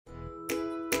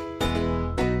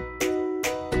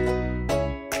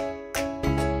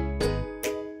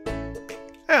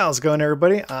How's it going,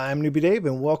 everybody? I'm Newbie Dave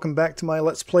and welcome back to my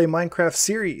Let's Play Minecraft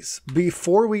series.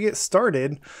 Before we get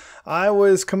started, I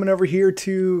was coming over here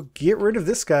to get rid of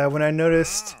this guy when I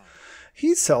noticed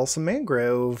he sells some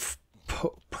mangrove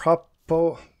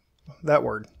that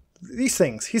word. These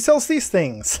things. He sells these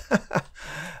things.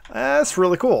 That's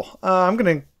really cool. I'm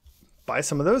going to buy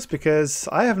some of those because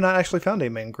I have not actually found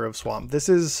a mangrove swamp. This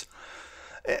is,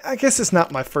 I guess it's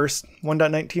not my first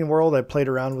 1.19 world. I played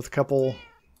around with a couple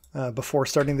before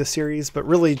starting this series, but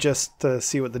really just to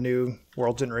see what the new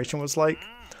world generation was like.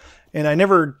 And I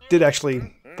never did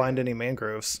actually find any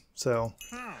mangroves, so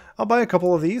I'll buy a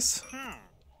couple of these.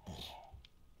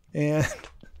 And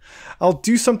I'll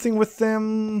do something with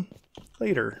them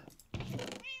later.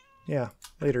 Yeah,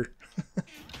 later.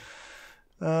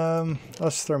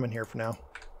 Let's throw them in here for now.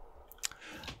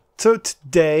 So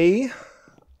today,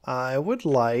 I would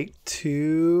like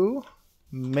to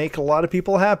make a lot of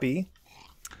people happy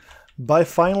by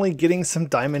finally getting some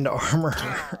diamond armor.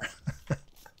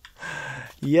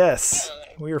 Yes,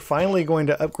 we are finally going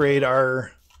to upgrade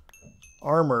our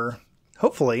armor,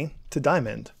 hopefully, to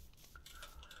diamond.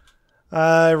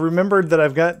 I remembered that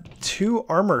I've got 2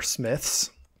 armor smiths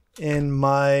in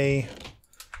my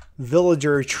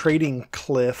villager trading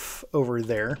cliff over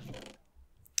there.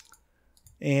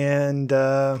 And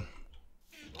I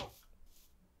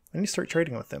need to start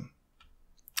trading with them.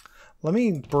 Let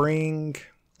me bring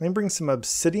some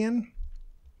obsidian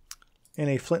and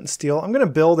a flint and steel. I'm going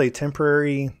to build a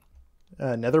temporary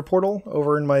nether portal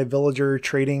over in my villager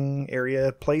trading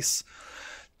area place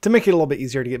to make it a little bit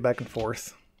easier to get back and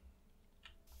forth.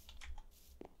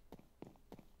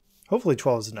 Hopefully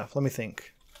 12 is enough. Let me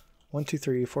think. 1, 2,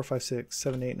 3, 4, 5, 6,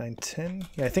 7, 8, 9, 10.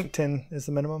 Yeah, I think 10 is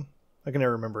the minimum. I can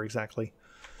never remember exactly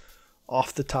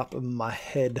off the top of my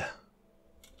head.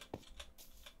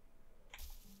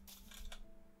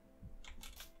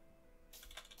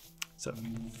 So,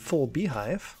 full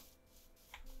beehive.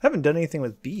 I haven't done anything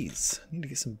with bees. I need to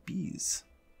get some bees.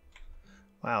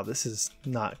 Wow, this is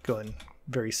not going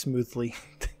very smoothly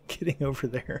getting over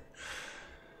there.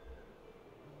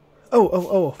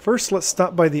 Oh, first let's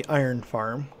stop by the iron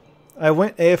farm. I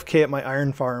went AFK at my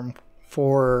iron farm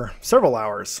for several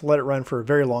hours. Let it run for a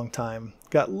very long time.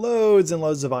 Got loads and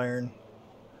loads of iron.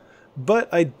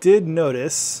 But I did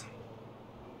notice,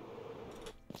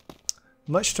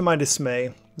 much to my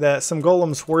dismay, that some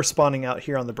golems were spawning out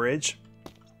here on the bridge.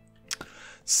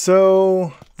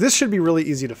 So this should be really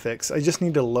easy to fix. I just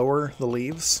need to lower the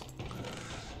leaves.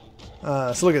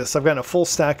 So look at this. I've gotten a full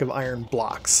stack of iron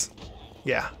blocks.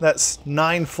 Yeah, that's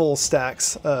 9 full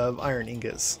stacks of iron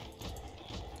ingots.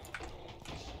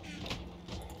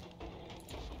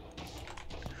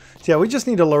 So yeah, we just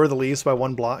need to lower the leaves by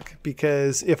 1 block,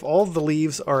 because if all the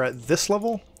leaves are at this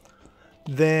level,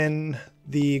 then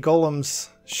the golems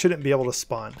shouldn't be able to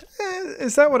spawn.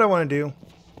 Is that what I want to do?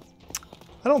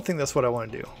 I don't think that's what I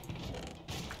want to do.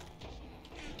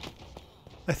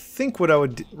 I think what I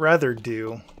would rather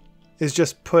do is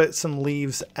just put some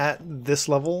leaves at this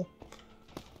level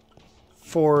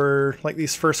for like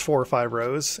these first 4 or 5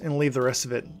 rows and leave the rest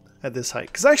of it at this height.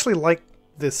 Because I actually like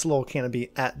this little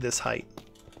canopy at this height.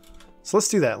 So let's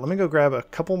do that. Let me go grab a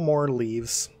couple more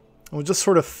leaves. And we'll just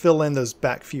sort of fill in those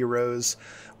back few rows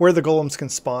where the golems can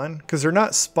spawn, because they're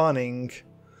not spawning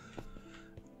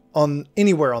on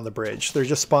anywhere on the bridge. They're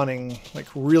just spawning like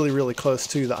really close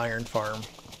to the iron farm.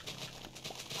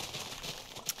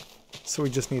 So we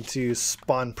just need to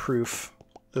spawn proof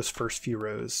those first few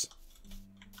rows.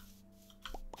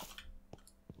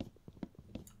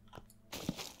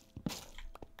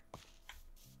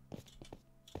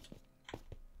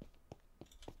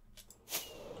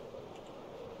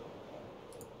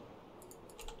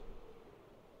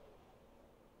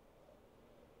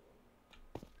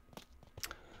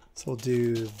 So we'll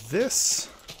do this.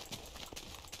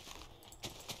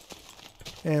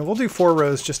 And we'll do 4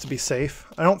 rows just to be safe.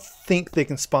 I don't think they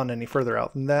can spawn any further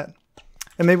out than that.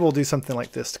 And maybe we'll do something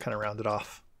like this to kind of round it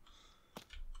off.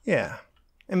 Yeah.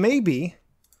 And maybe,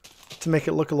 to make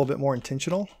it look a little bit more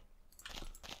intentional,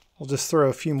 we'll just throw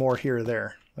a few more here or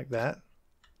there, like that.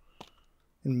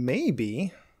 And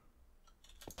maybe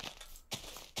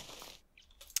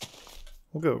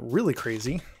we'll go really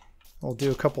crazy. We'll do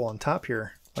a couple on top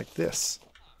here, like this.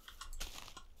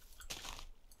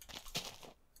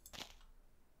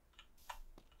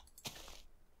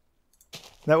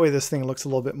 That way this thing looks a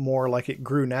little bit more like it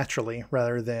grew naturally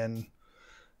rather than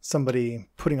somebody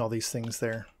putting all these things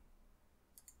there.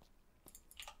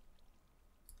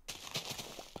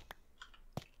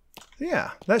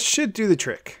 Yeah, that should do the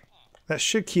trick. That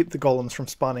should keep the golems from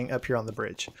spawning up here on the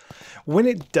bridge. When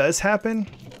it does happen,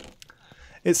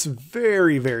 It's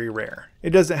very, very rare.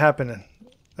 It doesn't happen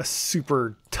a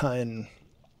super ton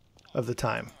of the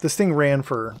time. This thing ran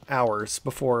for hours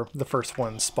before the first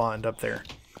one spawned up there.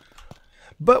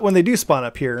 But when they do spawn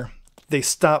up here, they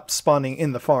stop spawning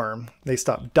in the farm. They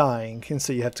stop dying, and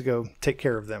so you have to go take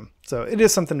care of them. So it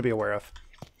is something to be aware of.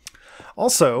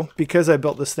 Also, because I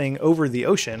built this thing over the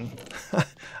ocean,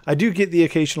 I do get the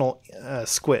occasional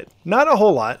squid. Not a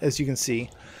whole lot, as you can see.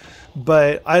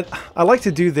 But I like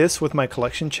to do this with my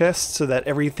collection chest so that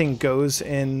everything goes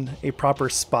in a proper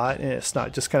spot and it's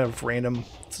not just kind of random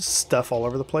stuff all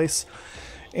over the place.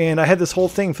 And I had this whole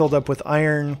thing filled up with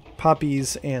iron,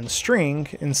 poppies, and string,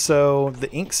 and so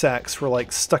the ink sacs were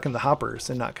like stuck in the hoppers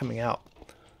and not coming out.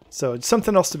 So it's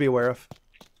something else to be aware of.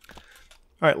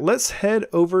 Alright, let's head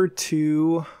over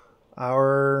to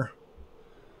our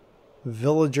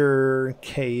villager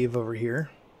cave over here.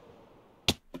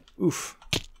 Oof.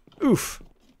 Oof.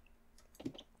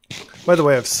 By the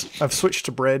way, I've switched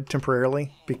to bread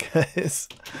temporarily because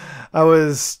I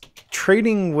was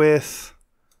trading with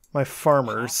my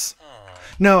farmers.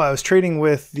 No, I was trading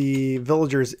with the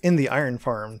villagers in the iron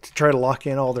farm to try to lock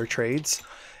in all their trades.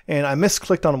 And I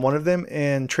misclicked on one of them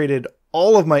and traded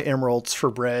all of my emeralds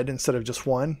for bread instead of just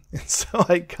one. And so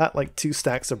I got like 2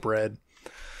 stacks of bread.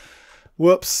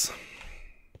 Whoops.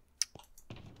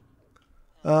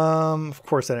 Of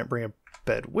course I didn't bring a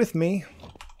bed with me.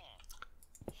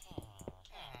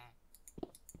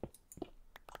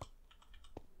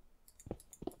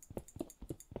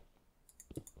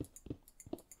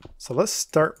 So let's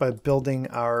start by building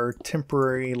our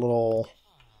temporary little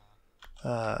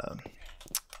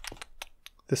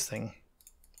this thing.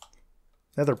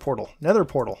 Nether portal. Nether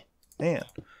portal. Man,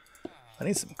 I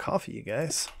need some coffee, you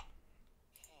guys.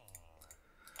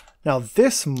 Now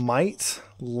this might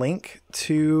link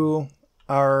to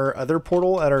our other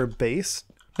portal at our base.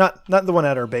 Not the one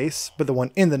at our base, but the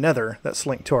one in the nether that's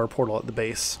linked to our portal at the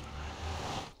base.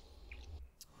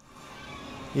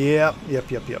 Yep.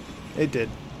 It did.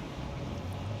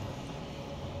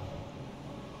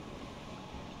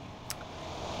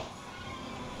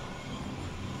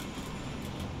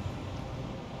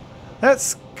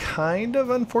 That's kind of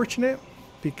unfortunate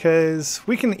because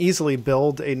we can easily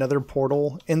build another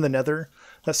portal in the nether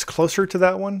that's closer to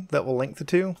that one that will link the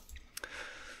two.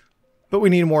 But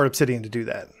we need more obsidian to do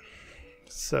that.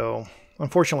 So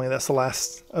unfortunately that's the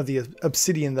last of the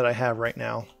obsidian that I have right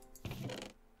now.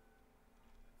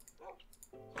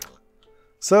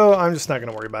 So I'm just not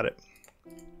going to worry about it.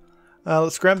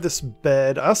 Let's grab this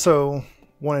bed. I also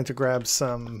wanted to grab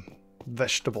some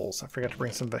vegetables. I forgot to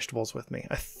bring some vegetables with me.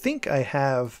 I think I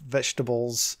have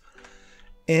vegetables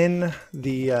in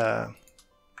the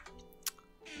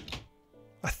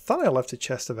I thought I left a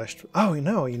chest of vegetables. Oh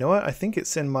no, you know what? I think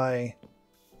it's in my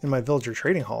villager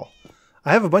trading hall.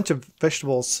 I have a bunch of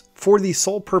vegetables for the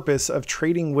sole purpose of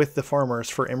trading with the farmers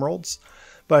for emeralds,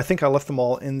 but I think I left them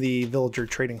all in the villager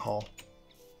trading hall.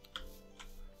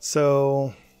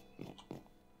 So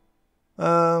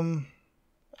I'm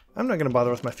not going to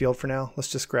bother with my field for now. Let's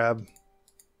just grab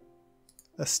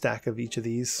a stack of each of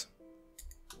these.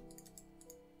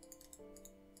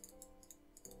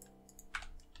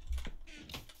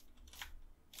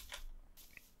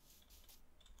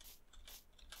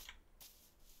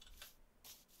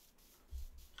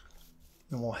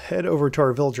 And we'll head over to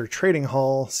our villager trading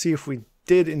hall, see if we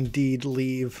did indeed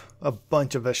leave a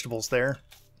bunch of vegetables there.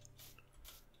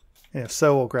 And if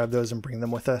so, we'll grab those and bring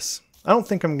them with us. I don't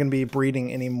think I'm going to be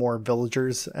breeding any more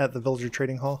villagers at the villager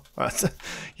trading hall.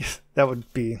 That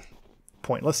would be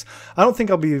pointless. I don't think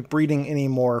I'll be breeding any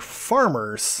more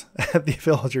farmers at the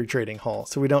villager trading hall,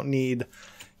 so we don't need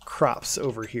crops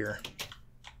over here.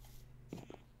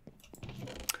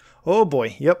 Oh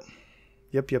boy, yep.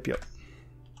 So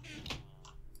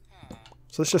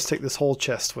let's just take this whole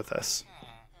chest with us.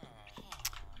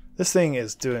 This thing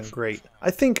is doing great.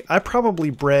 I think I probably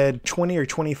bred 20 or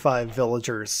 25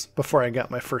 villagers before I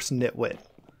got my first nitwit.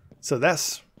 So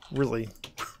that's really,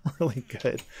 really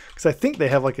good. Because I think they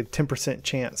have like a 10%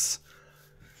 chance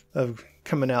of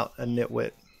coming out a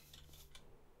nitwit.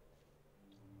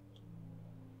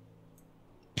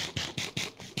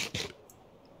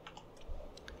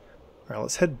 Alright,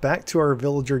 let's head back to our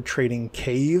villager trading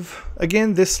cave.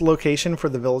 Again, this location for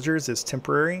the villagers is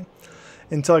temporary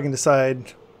until I can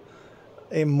decide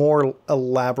a more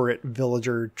elaborate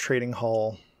villager trading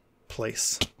hall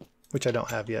place, which I don't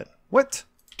have yet. What?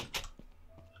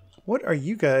 What are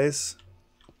you guys?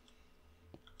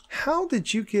 How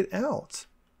did you get out?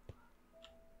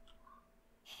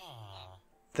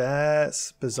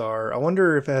 That's bizarre. I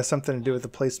wonder if it has something to do with the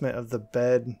placement of the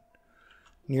bed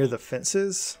near the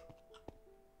fences.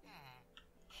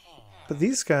 But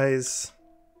these guys,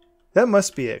 that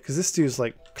must be it, because this dude's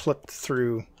like clipped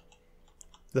through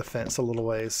the fence a little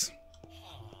ways.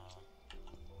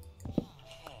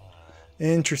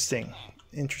 Interesting.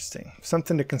 Interesting.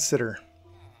 Something to consider.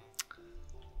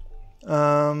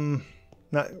 Not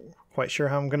quite sure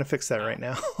how I'm going to fix that right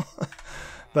now.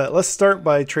 But let's start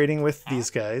by trading with these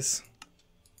guys.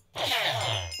 That's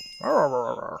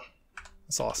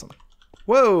awesome.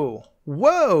 Whoa!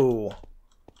 Whoa!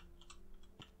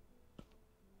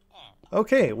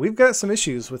 Okay, we've got some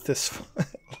issues with this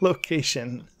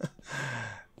location.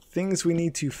 Things we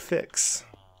need to fix.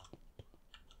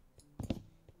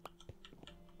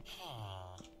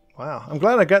 Wow, I'm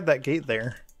glad I got that gate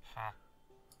there.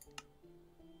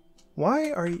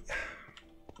 Why are you...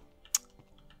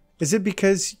 Is it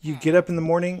because you get up in the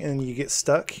morning and you get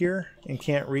stuck here and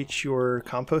can't reach your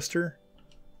composter?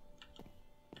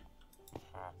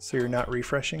 So you're not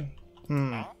refreshing?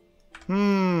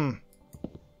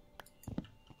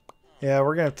 Yeah,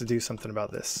 we're gonna have to do something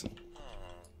about this.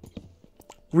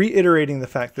 Reiterating the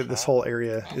fact that this whole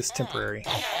area is temporary.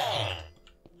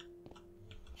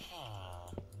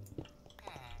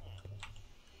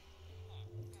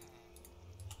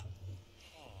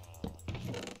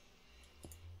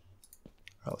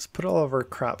 Let's put all of our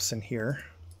crops in here.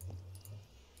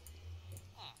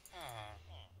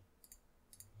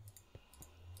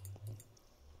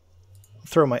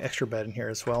 Throw my extra bed in here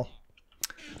as well.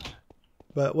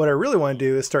 But what I really want to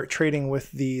do is start trading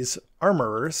with these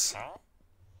armorers.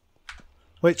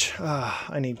 Which,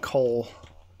 I need coal.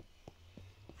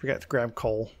 Forgot to grab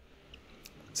coal.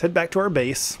 Let's head back to our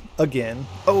base again.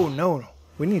 Oh no,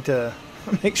 we need to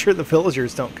make sure the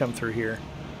villagers don't come through here.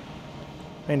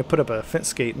 I need to put up a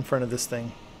fence gate in front of this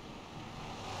thing.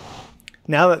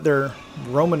 Now that they're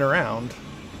roaming around.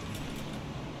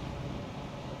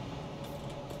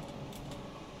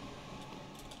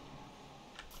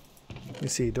 Let me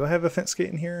see, do I have a fence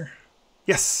gate in here?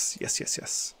 Yes, yes, yes,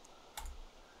 yes.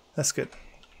 That's good.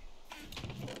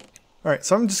 Alright,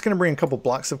 so I'm just going to bring a couple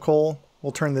blocks of coal.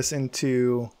 We'll turn this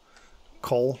into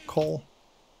coal.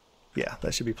 Yeah,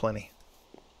 that should be plenty.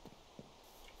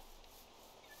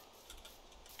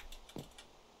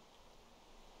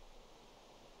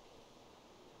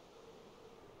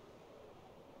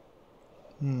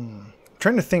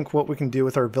 Trying to think what we can do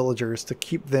with our villagers to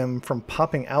keep them from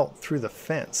popping out through the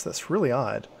fence. That's really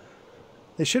odd.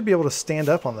 They should be able to stand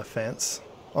up on the fence,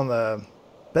 on the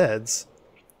beds.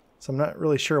 So I'm not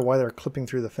really sure why they're clipping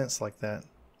through the fence like that.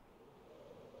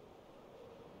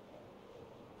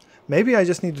 Maybe I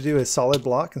just need to do a solid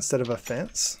block instead of a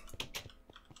fence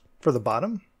for the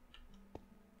bottom.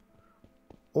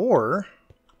 Or,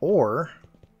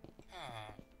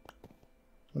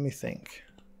 let me think.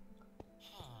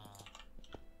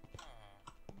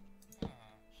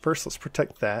 First, let's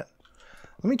protect that.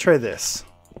 Let me try this.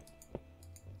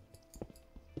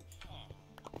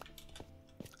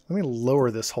 Let me lower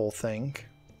this whole thing.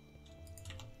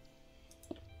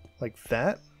 Like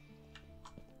that.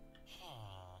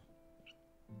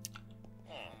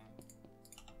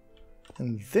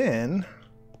 And then,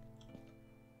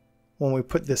 when we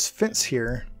put this fence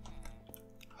here,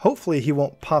 hopefully he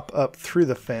won't pop up through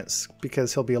the fence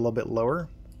because he'll be a little bit lower.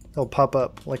 He'll pop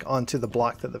up like onto the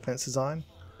block that the fence is on.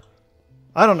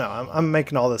 I don't know. I'm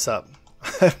making all this up.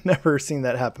 I've never seen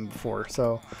that happen before,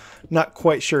 so not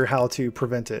quite sure how to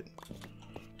prevent it.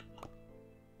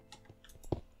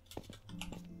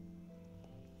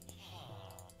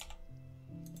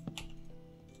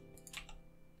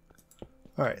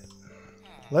 Alright.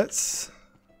 Let's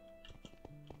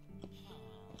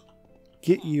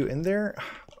get you in there.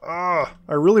 I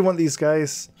really want these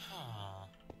guys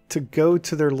to go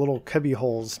to their little cubby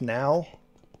holes now,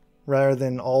 rather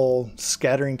than all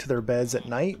scattering to their beds at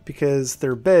night, because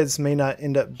their beds may not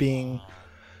end up being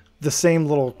the same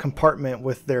little compartment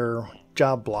with their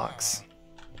job blocks.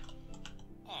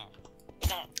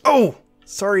 Oh!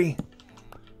 Sorry!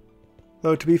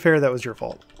 Though, to be fair, that was your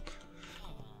fault.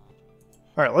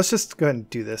 Alright, let's just go ahead and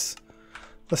do this.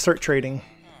 Let's start trading.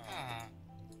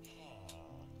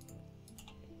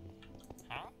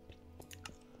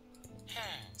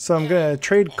 So I'm going to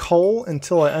trade coal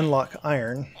until I unlock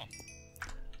iron.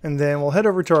 And then we'll head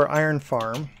over to our iron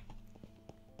farm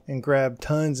and grab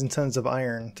tons and tons of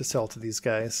iron to sell to these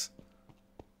guys.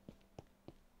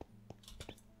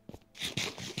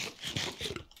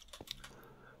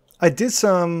 I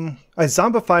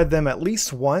zombified them at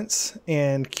least once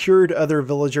and cured other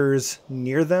villagers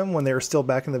near them when they were still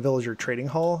back in the villager trading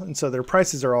hall. And so their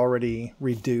prices are already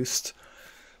reduced.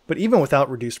 But even without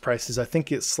reduced prices, I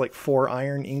think it's like 4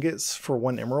 iron ingots for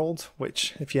 1 emerald,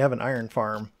 which if you have an iron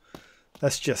farm,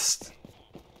 that's just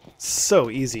So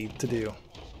easy to do.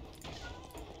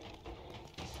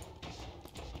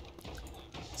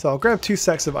 So I'll grab 2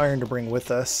 sacks of iron to bring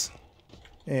with us,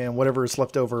 and whatever is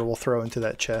left over we'll throw into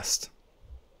that chest.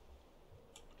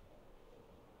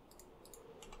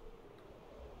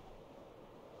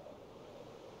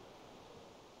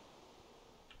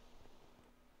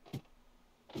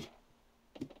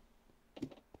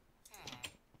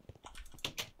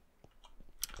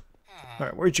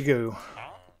 Alright, where'd you go?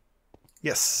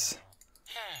 Yes.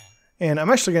 And I'm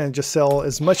actually going to just sell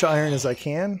as much iron as I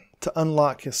can to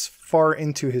unlock as far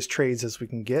into his trades as we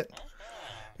can get.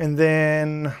 And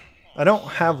then I don't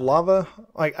have lava.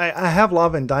 Like I have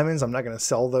lava and diamonds. I'm not going to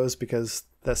sell those because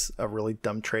that's a really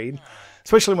dumb trade,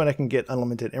 especially when I can get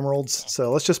unlimited emeralds.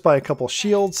 So let's just buy a couple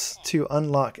shields to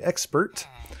unlock expert.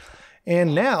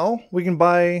 And now we can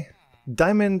buy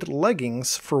diamond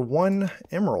leggings for 1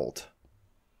 emerald.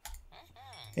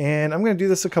 And I'm going to do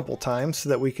this a couple times so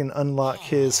that we can unlock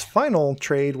his final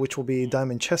trade, which will be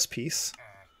diamond chest piece.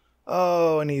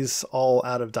 Oh, and he's all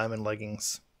out of diamond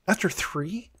leggings. After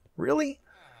 3? Really?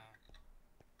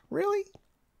 Really?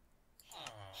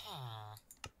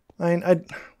 I mean,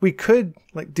 we could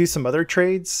like do some other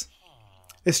trades.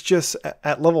 It's just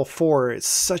at level 4, it's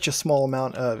such a small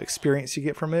amount of experience you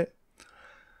get from it.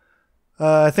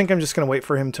 I think I'm just going to wait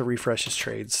for him to refresh his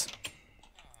trades.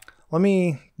 Let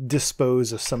me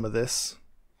dispose of some of this.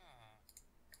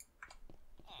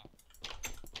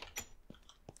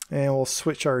 And we'll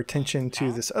switch our attention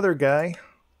to this other guy.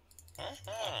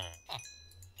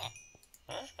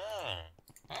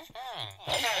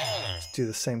 Let's do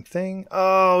the same thing.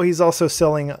 Oh, he's also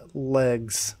selling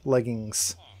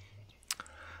leggings.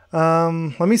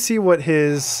 Let me see what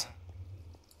his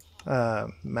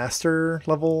master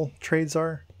level trades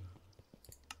are.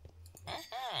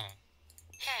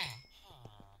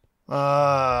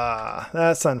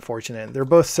 That's unfortunate. They're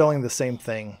both selling the same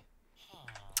thing.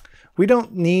 We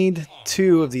don't need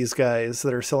 2 of these guys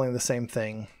that are selling the same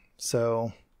thing,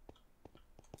 so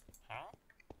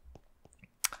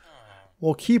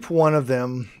we'll keep one of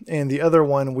them, and the other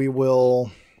one we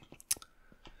will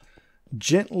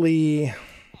gently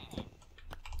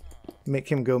make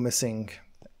him go missing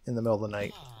in the middle of the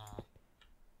night.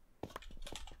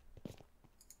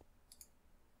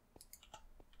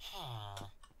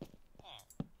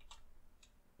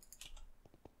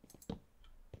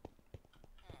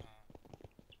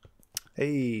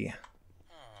 Hey,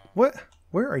 what?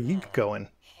 Where are you going?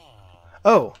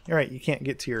 Oh, you're right, you can't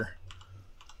get to your...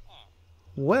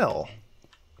 Well,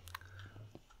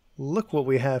 look what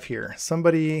we have here.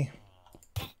 Somebody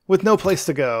with no place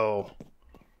to go.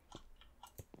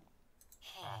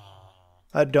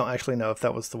 I don't actually know if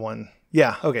that was the one.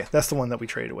 Yeah, okay, that's the one that we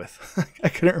traded with. I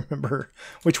couldn't remember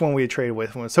which one we had traded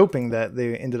with. I was hoping that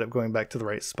they ended up going back to the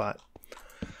right spot.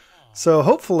 So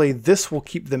hopefully this will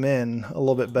keep them in a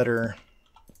little bit better.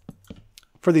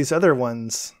 For these other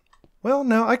ones, well,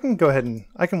 no, I can go ahead and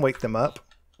I can wake them up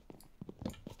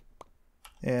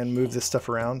and move this stuff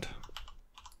around.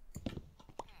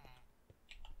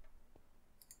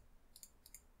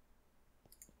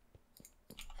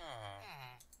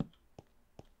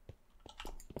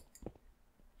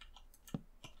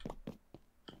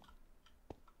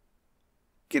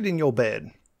 Get in your bed.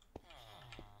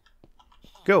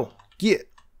 Go.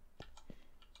 Get.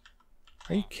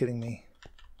 Are you kidding me?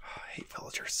 I hate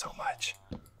villagers so much.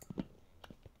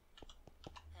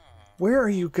 Where are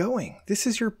you going? This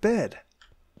is your bed.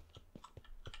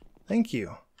 Thank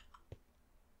you.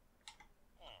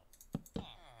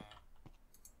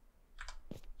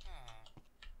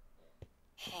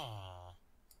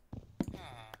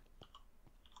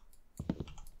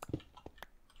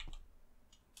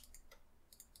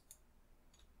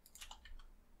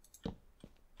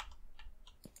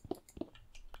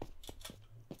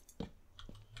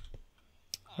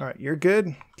 All right, you're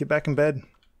good. Get back in bed.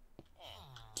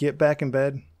 Get back in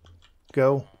bed.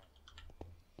 Go.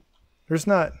 There's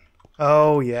not...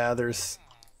 Oh, yeah, there's...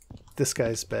 This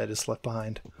guy's bed is left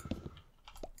behind.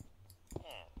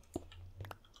 All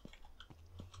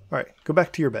right, go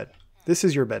back to your bed. This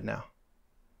is your bed now.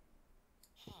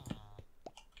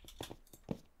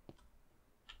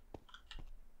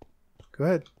 Go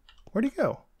ahead. Where'd he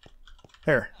go?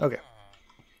 There, okay.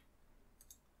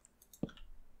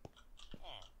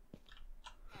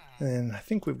 And I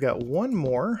think we've got one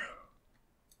more.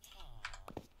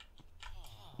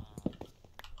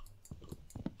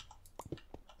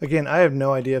 Again, I have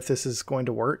no idea if this is going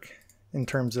to work in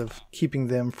terms of keeping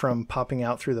them from popping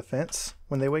out through the fence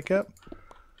when they wake up.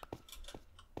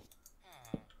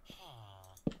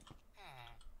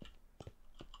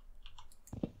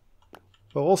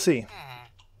 But we'll see.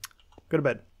 Go to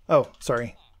bed. Oh,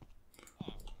 sorry.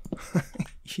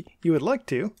 You would like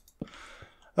to?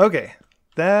 Okay,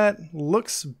 that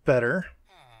looks better.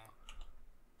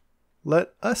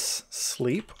 Let us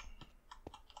sleep.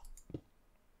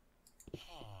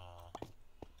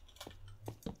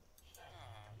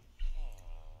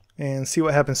 And see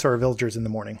what happens to our villagers in the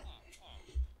morning.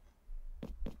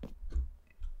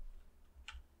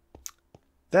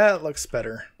 That looks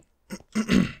better.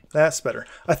 That's better.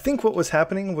 I think what was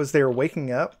happening was they were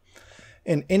waking up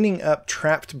and ending up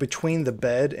trapped between the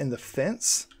bed and the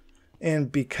fence.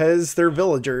 And because they're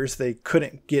villagers, they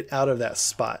couldn't get out of that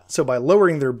spot. So by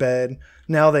lowering their bed,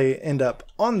 now they end up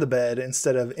on the bed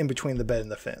instead of in between the bed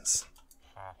and the fence.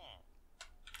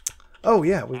 Oh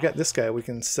yeah, we've got this guy we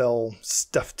can sell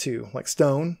stuff to, like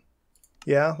stone.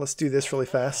 Yeah, let's do this really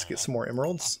fast, get some more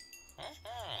emeralds.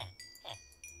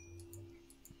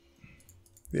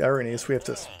 The irony is we have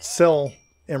to sell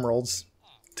emeralds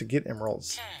to get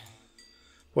emeralds.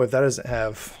 Boy, if that doesn't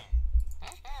have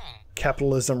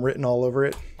capitalism written all over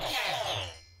it.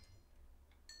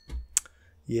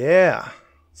 Yeah,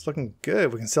 it's looking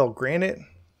good. We can sell granite,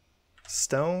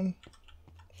 stone.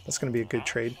 That's going to be a good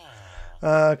trade.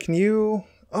 Can you...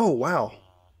 Oh, wow.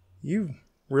 You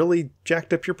really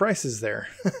jacked up your prices there.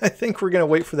 I think we're going to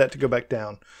wait for that to go back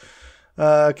down.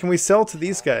 Can we sell to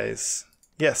these guys?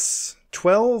 Yes.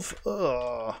 12?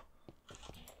 Ugh.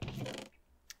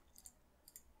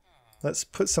 Let's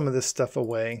put some of this stuff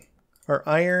away. Our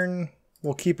iron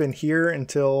we'll keep in here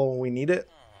until we need it.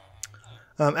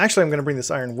 Actually, I'm going to bring this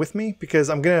iron with me because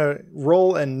I'm going to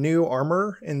roll a new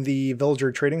armor in the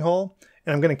villager trading hall.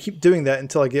 And I'm going to keep doing that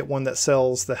until I get one that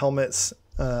sells the helmets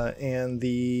and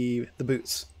the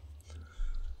boots.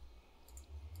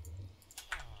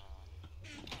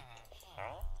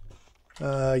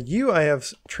 You I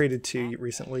have traded to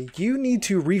recently. You need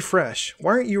to refresh.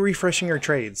 Why aren't you refreshing your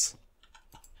trades?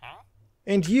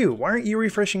 And you, why aren't you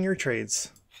refreshing your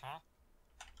trades?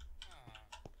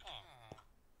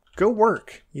 Go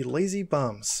work, you lazy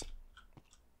bums.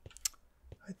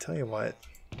 I tell you what.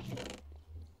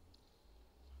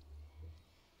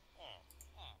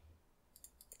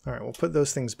 Alright, we'll put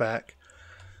those things back.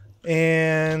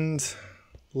 And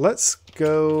let's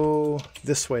go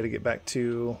this way to get back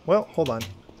to... Well, hold on.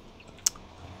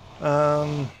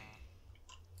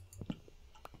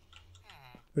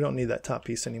 We don't need that top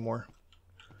piece anymore.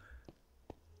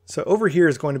 So over here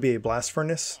is going to be a blast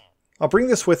furnace. I'll bring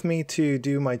this with me to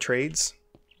do my trades.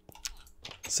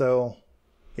 So,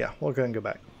 yeah, we'll go and go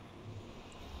back.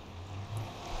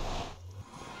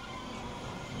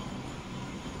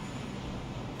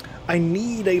 I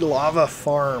need a lava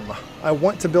farm. I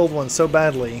want to build one so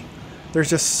badly. There's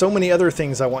just so many other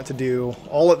things I want to do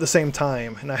all at the same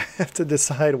time, and I have to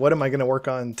decide what am I going to work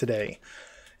on today.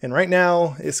 And right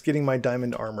now, it's getting my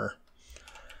diamond armor.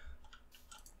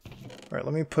 All right,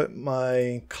 let me put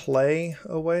my clay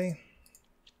away.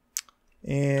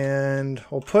 And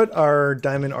we'll put our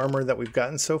diamond armor that we've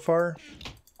gotten so far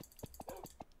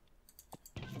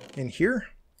in here.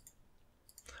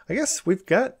 I guess we've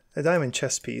got a diamond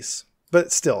chest piece,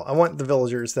 but still, I want the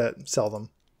villagers that sell them.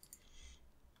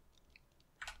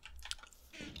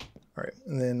 All right,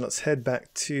 and then let's head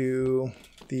back to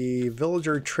the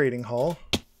villager trading hall.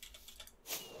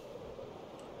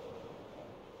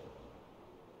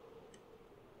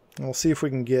 And we'll see if we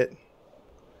can get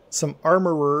some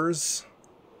armorers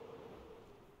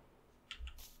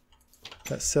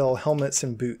that sell helmets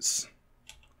and boots.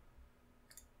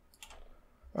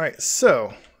 All right,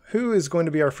 so who is going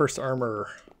to be our first armorer?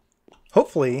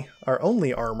 Hopefully, our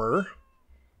only armorer.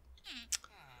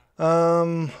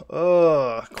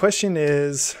 Question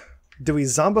is, do we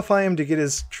zombify him to get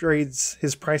his trades,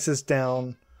 his prices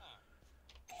down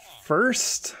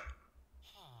first?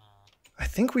 I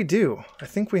think we do. I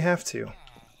think we have to.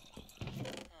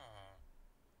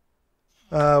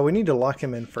 We need to lock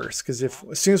him in first, because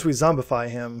as soon as we zombify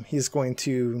him, he's going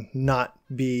to not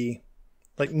be,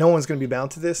 like, no one's going to be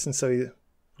bound to this, and so we're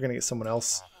going to get someone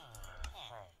else.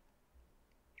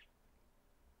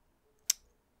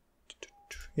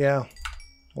 Yeah,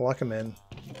 we'll lock him in.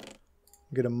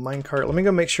 Get a minecart. Let me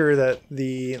go make sure that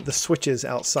the switches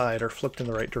outside are flipped in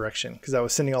the right direction, because I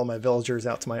was sending all my villagers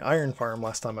out to my iron farm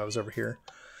last time I was over here.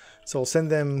 So we'll send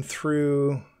them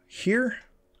through here.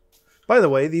 By the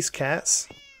way, these cats,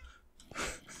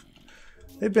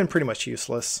 they've been pretty much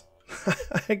useless.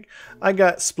 I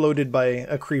got exploded by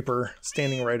a creeper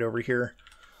standing right over here.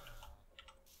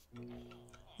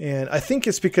 And I think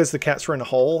it's because the cats were in a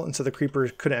hole, and so the creeper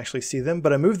couldn't actually see them.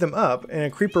 But I moved them up, and a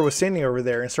creeper was standing over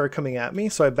there and started coming at me,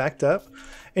 so I backed up.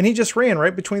 And he just ran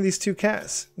right between these two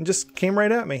cats and just came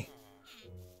right at me.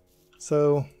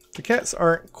 So The cats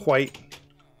aren't quite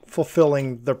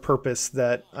fulfilling the purpose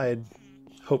that I had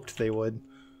hoped they would.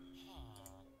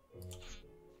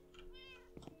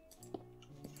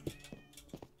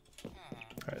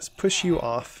 Alright, let's push you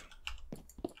off.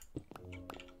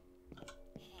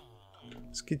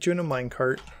 Let's get you in a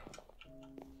minecart.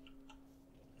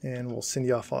 And we'll send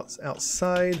you off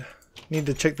outside. Need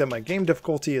to check that my game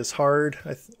difficulty is hard.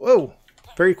 Whoa!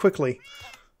 Very quickly.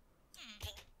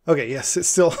 Okay, yes, it's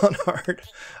still on hard.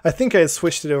 I think I had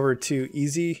switched it over to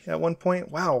easy at one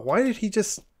point. Wow, why did he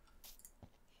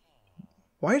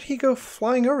go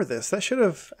flying over this? That should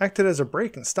have acted as a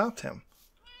brake and stopped him.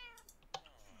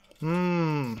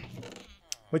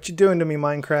 What you doing to me,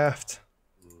 Minecraft?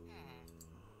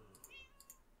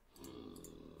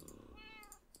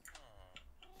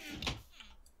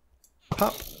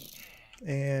 Pop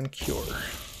and cure.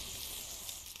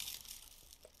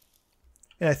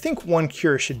 And I think one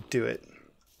cure should do it.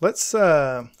 Let's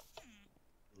go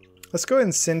ahead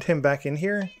and send him back in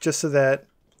here just so that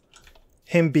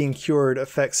him being cured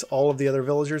affects all of the other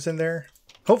villagers in there.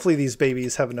 Hopefully these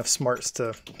babies have enough smarts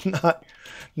to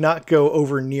not go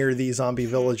over near the zombie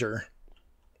villager.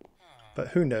 But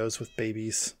who knows with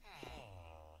babies.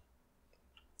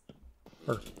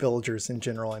 Or villagers in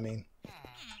general, I mean.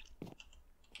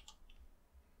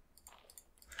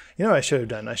 You know what I should have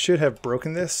done? I should have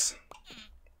broken this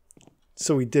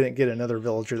so we didn't get another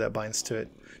villager that binds to it.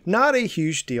 Not a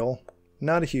huge deal.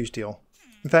 Not a huge deal.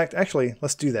 In fact, actually,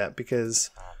 let's do that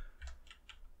because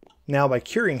now by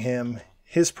curing him,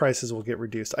 his prices will get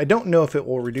reduced. I don't know if it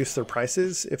will reduce their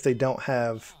prices if they don't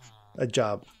have a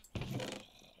job.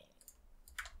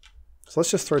 So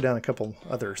let's just throw down a couple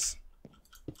others.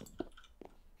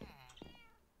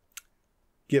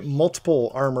 Get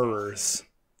multiple armorers.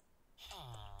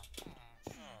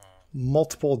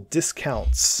 Multiple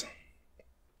discounts.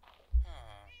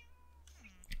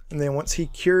 And then once he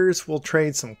cures, we'll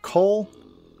trade some coal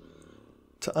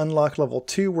to unlock level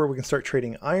 2 where we can start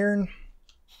trading iron.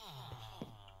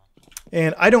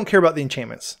 And I don't care about the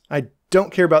enchantments. I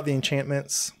don't care about the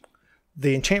enchantments.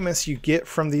 The enchantments you get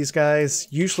from these guys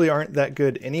usually aren't that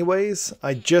good anyways.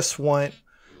 I just want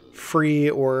free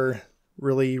or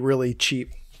really, really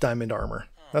cheap diamond armor.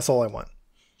 That's all I want.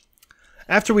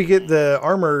 After we get the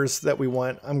armors that we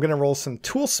want, I'm going to roll some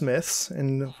toolsmiths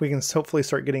and we can hopefully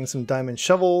start getting some diamond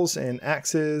shovels and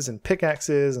axes and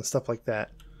pickaxes and stuff like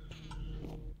that.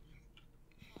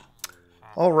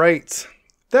 All right.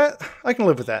 I can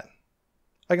live with that.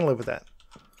 I can live with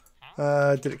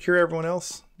that. Did it cure everyone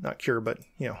else? Not cure, but,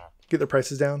 you know, get their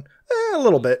prices down. A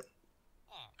little bit.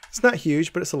 It's not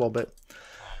huge, but it's a little bit.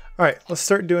 All right, let's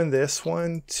start doing this.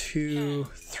 1, 2,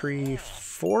 3,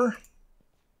 4.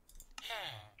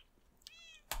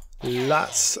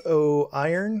 Lots of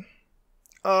iron.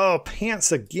 Oh,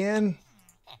 pants again.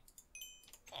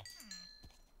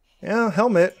 Yeah,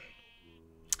 helmet.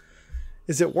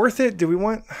 Is it worth it? Do we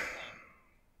want...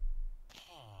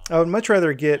 I would much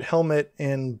rather get helmet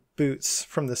and boots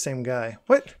from the same guy.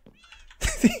 What?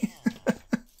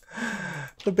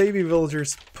 The baby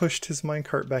villagers pushed his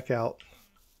minecart back out.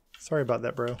 Sorry about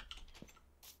that, bro.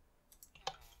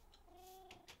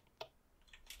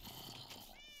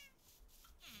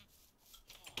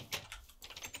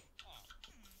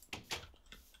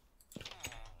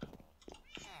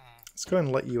 Let's go ahead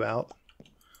and let you out.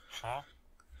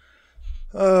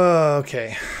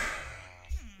 Okay.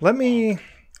 Let me...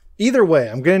 Either way,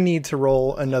 I'm going to need to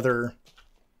roll another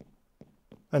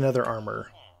armor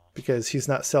because he's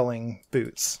not selling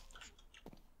boots.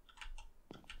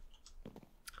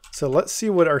 So let's see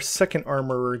what our second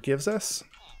armorer gives us.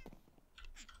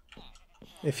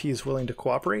 If he's willing to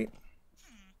cooperate.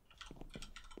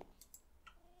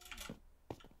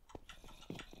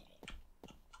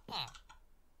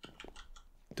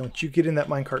 Don't you get in that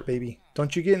minecart, baby.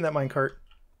 Don't you get in that minecart.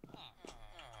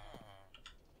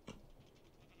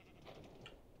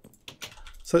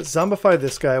 So let's zombify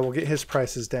this guy. We'll get his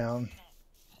prices down.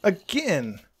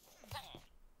 Again!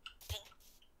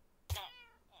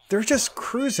 They're just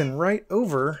cruising right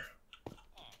over.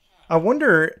 I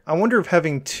wonder if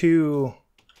having two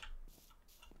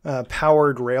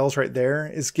powered rails right there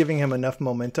is giving him enough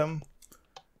momentum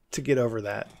to get over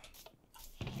that.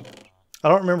 I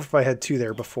don't remember if I had two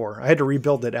there before. I had to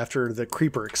rebuild it after the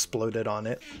creeper exploded on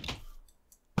it.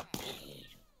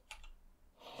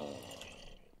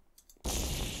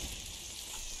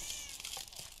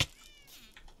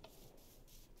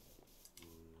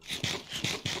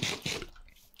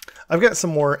 I've got some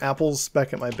more apples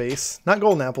back at my base. Not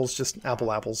golden apples, just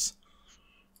apples.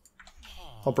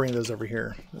 I'll bring those over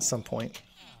here at some point.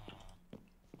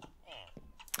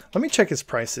 Let me check his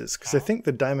prices, because I think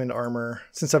the diamond armor,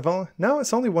 since I've only, no,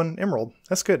 it's only 1 emerald.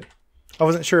 That's good. I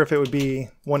wasn't sure if it would be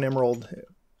 1 emerald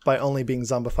by only being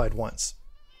zombified once.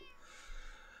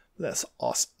 That's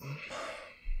awesome.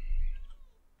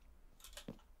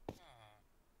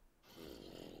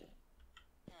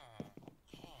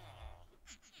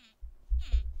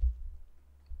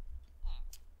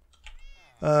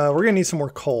 We're going to need some more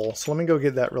coal, so let me go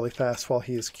get that really fast while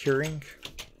he is curing.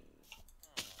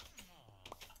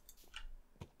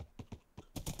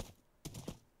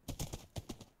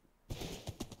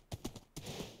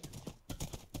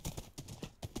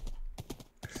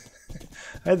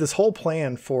 I had this whole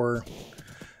plan for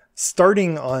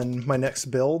starting on my next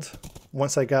build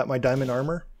once I got my diamond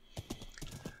armor.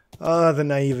 The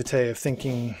naivete of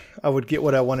thinking I would get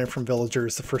what I wanted from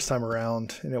villagers the first time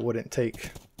around and it wouldn't take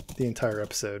the entire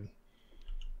episode.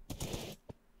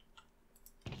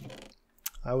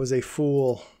 I was a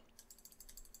fool.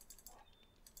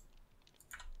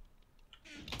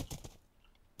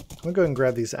 I'm gonna go ahead and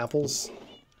grab these apples.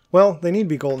 Well, they need to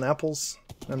be golden apples.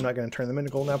 I'm not going to turn them into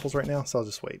golden apples right now, so I'll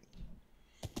just wait.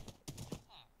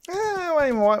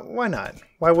 Why not?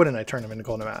 Why wouldn't I turn them into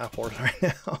golden apples right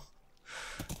now?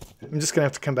 I'm just going to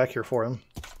have to come back here for them.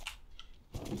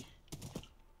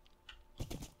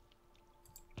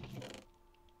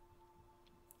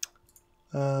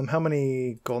 How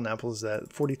many golden apples is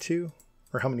that? 42?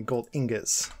 Or how many gold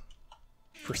ingots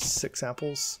for 6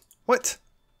 apples? What?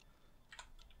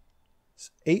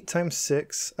 8 times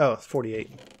 6? Oh, 48.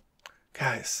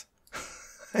 Guys,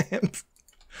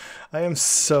 I am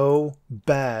so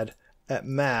bad at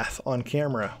math on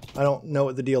camera. I don't know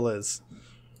what the deal is.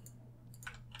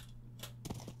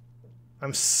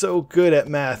 I'm so good at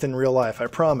math in real life, I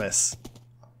promise.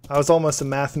 I was almost a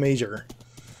math major.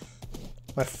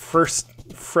 My first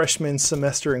freshman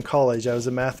semester in college, I was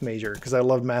a math major because I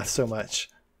loved math so much.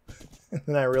 And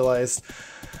then I realized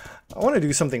I want to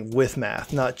do something with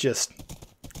math, not just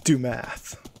do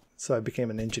math. So I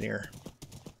became an engineer.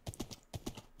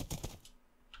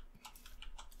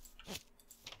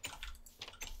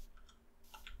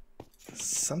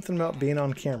 Something about being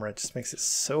on camera just makes it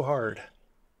so hard.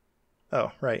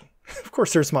 Oh, right. Of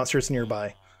course there's monsters nearby.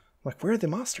 I'm like, where are the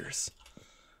monsters?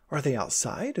 Are they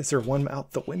outside? Is there one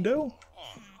out the window?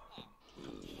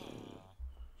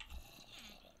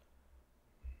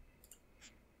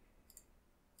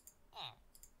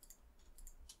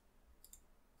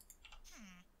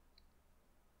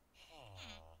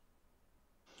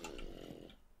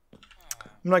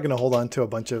 I'm not going to hold on to a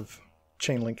bunch of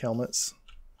chain link helmets,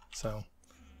 so.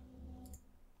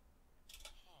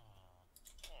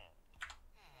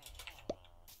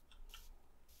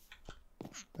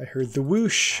 I heard the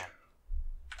whoosh. All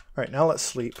right, now let's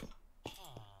sleep.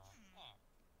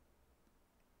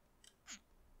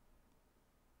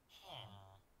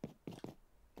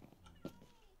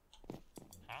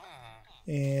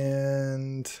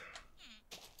 And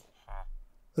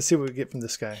let's see what we get from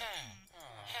this guy.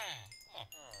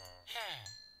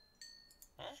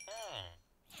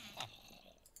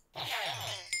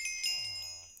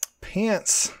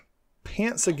 Pants.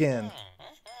 Pants again.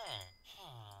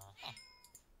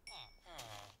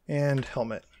 And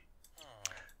helmet.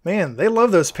 Man, they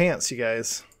love those pants, you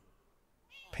guys.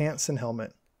 Pants and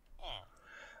helmet.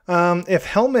 If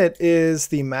helmet is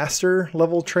the master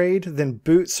level trade, then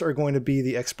boots are going to be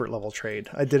the expert level trade.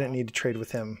 I didn't need to trade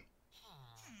with him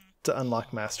to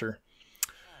unlock master.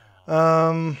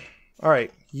 All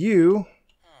right, you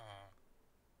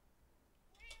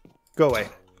go away.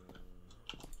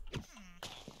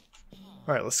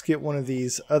 All right, let's get one of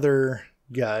these other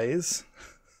guys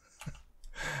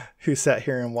who sat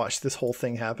here and watched this whole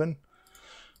thing happen.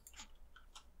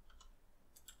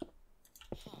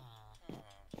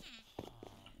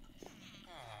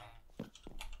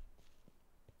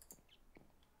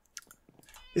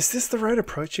 Is this the right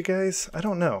approach, you guys? I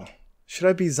don't know. Should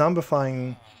I be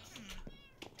zombifying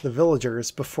the villagers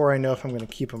before I know if I'm going to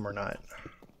keep them or not?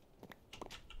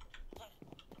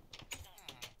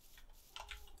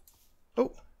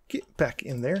 Oh, get back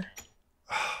in there.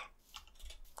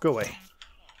 Go away.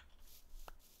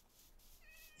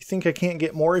 You think I can't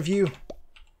get more of you?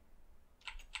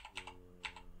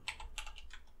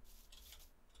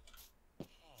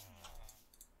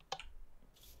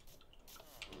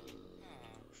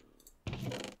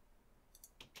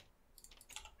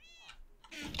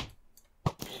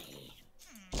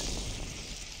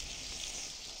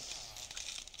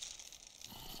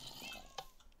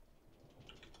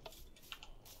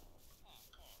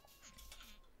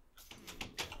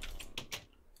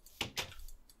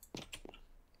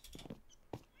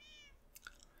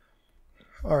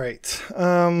 All right,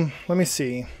 let me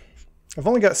see. I've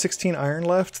only got 16 iron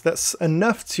left. That's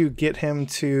enough to get him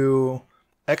to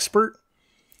expert,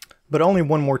 but only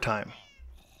one more time.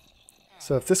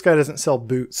 So if this guy doesn't sell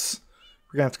boots,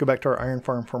 we're going to have to go back to our iron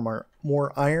farm for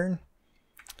more iron.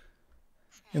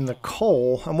 In the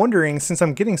coal, I'm wondering, since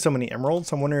I'm getting so many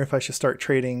emeralds, I'm wondering if I should start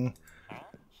trading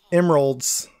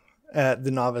emeralds at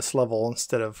the novice level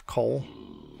instead of coal.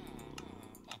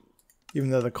 Even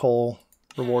though the coal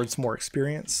rewards more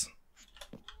experience.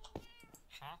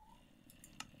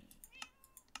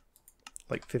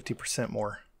 Like 50%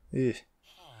 more. Ugh.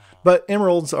 But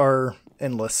emeralds are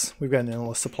endless. We've got an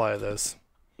endless supply of those.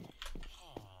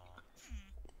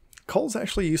 Coal's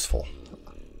actually useful.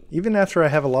 Even after I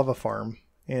have a lava farm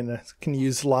and can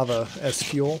use lava as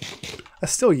fuel, I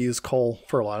still use coal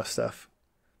for a lot of stuff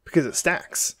because it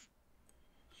stacks.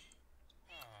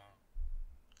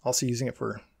 Also using it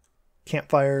for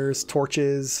campfires,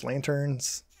 torches,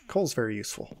 lanterns. Coal's very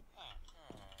useful.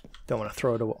 Don't want to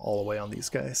throw it all away on these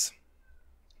guys.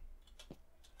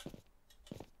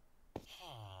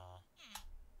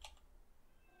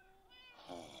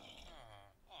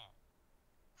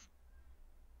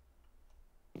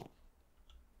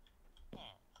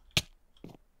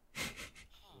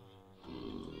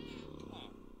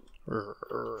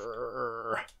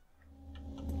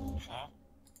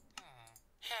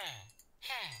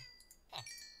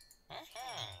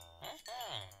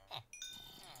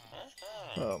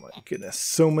 Oh my goodness,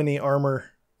 so many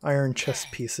armor iron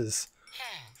chest pieces.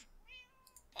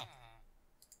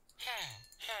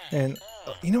 And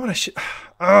you know what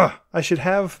I should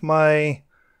have my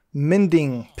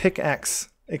mending pickaxe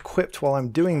equipped while I'm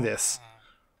doing this.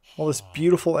 All this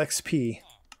beautiful XP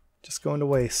just going to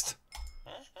waste.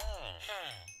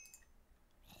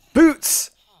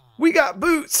 Boots! We got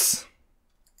boots!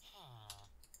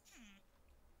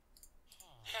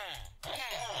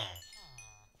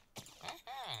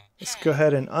 Let's go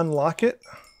ahead and unlock it.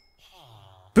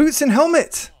 Boots and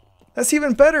helmet! That's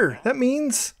even better. That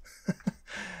means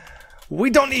we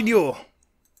don't need you.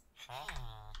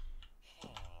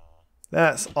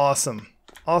 That's awesome.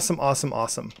 Awesome, awesome,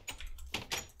 awesome.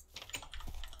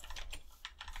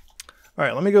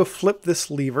 Alright, let me go flip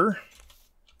this lever.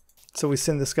 So we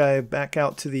send this guy back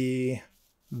out to the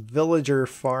villager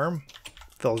farm.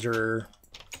 Villager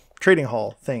trading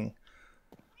hall thing.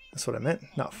 That's what I meant,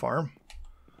 not farm.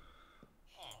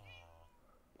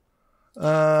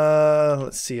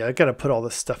 Let's see, I gotta put all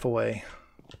this stuff away.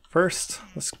 First,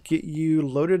 let's get you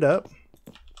loaded up.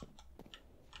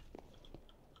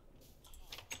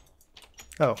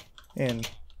 Oh, and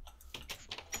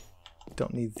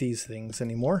don't need these things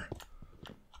anymore.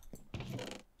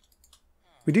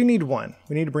 We do need one.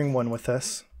 We need to bring one with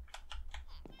us.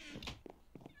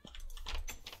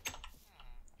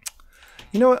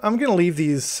 You know what? I'm going to leave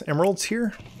these emeralds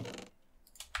here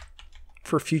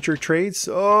for future trades.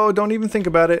 Oh, don't even think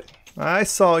about it. I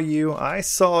saw you. I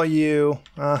saw you.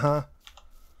 Uh-huh.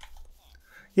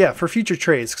 Yeah, for future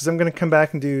trades, because I'm going to come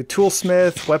back and do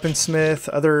toolsmith, weaponsmith,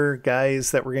 other guys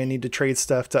that we're going to need to trade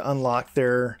stuff to unlock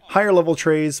their higher level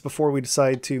trades before we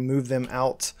decide to move them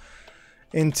out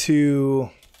into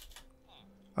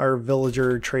our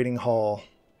villager trading hall.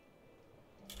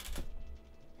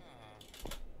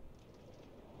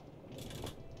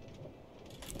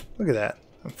 Look at that.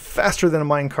 I'm faster than a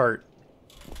minecart.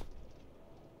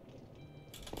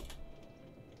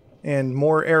 And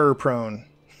more error prone.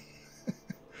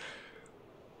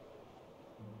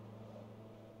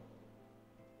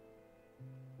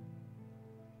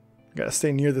 Gotta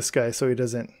stay near this guy so he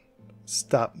doesn't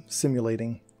stop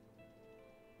simulating.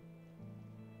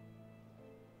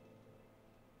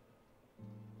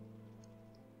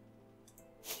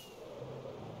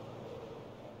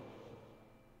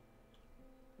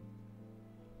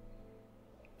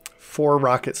 Four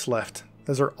rockets left.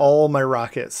 Those are all my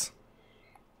rockets.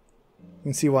 You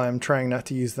can see why I'm trying not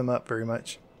to use them up very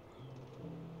much.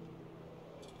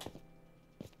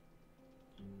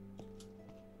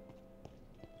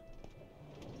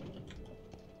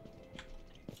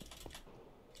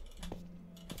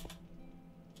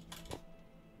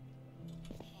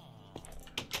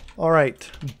 Alright,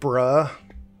 bruh.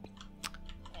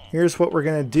 Here's what we're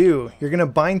going to do. You're going to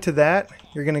bind to that.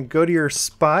 You're going to go to your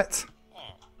spot.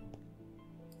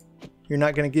 You're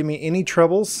not going to give me any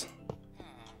troubles.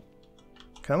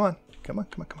 Come on. Come on,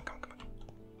 come on, come on, come on, come on.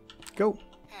 Go.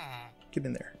 Get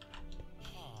in there.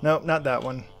 Nope, not that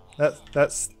one. That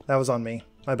was on me.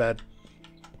 My bad.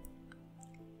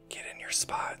 Get in your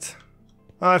spot.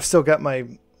 Oh, I've still got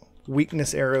my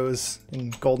weakness arrows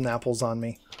and golden apples on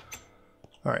me.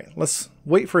 Alright, let's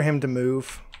wait for him to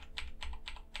move.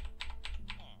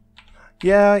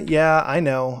 Yeah, I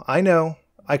know.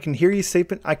 I can hear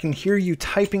you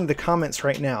typing the comments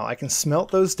right now. I can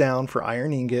smelt those down for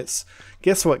iron ingots.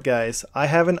 Guess what, guys? I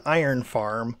have an iron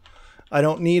farm. I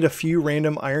don't need a few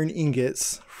random iron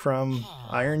ingots from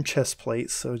iron chest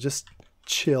plates, so just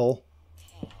chill.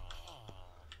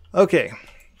 Okay.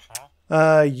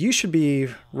 You should be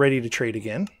ready to trade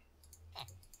again.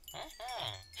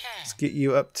 Let's get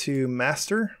you up to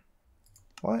master.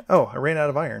 What? Oh, I ran out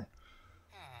of iron.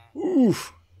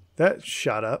 Oof. That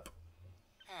shot up.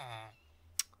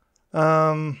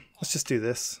 Let's just do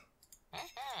this.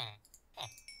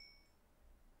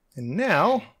 And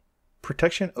now,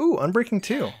 protection. Ooh, unbreaking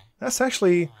 2. That's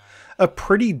actually a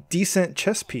pretty decent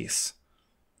chess piece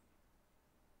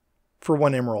for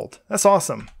 1 emerald. That's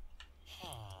awesome.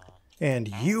 And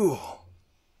you.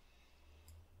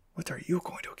 What are you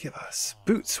going to give us?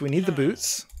 Boots. We need the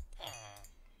boots.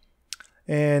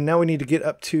 And now we need to get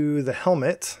up to the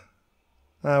helmet.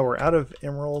 We're out of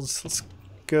emeralds. Let's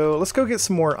go get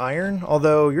some more iron,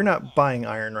 although you're not buying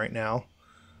iron right now.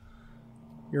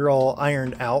 You're all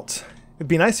ironed out. It'd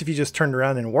be nice if you just turned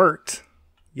around and worked,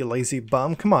 you lazy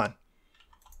bum. Come on.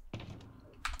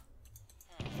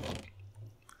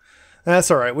 That's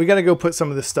alright. We gotta go put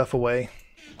some of this stuff away.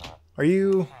 Are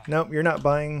you? Nope, you're not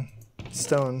buying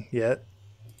stone yet.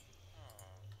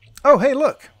 Oh, hey,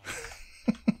 look.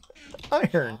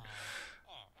 Iron.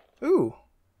 Ooh.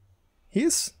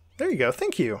 There you go.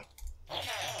 Thank you.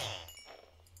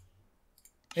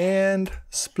 And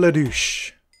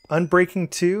Spladoosh. Unbreaking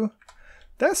 2.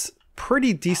 That's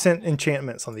pretty decent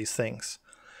enchantments on these things.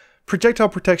 Projectile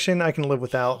protection I can live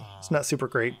without. It's not super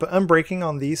great. But unbreaking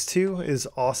on these two is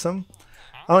awesome.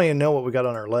 I don't even know what we got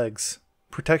on our legs.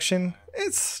 Protection.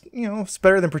 It's, it's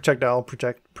better than projectile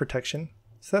protection.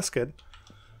 So that's good.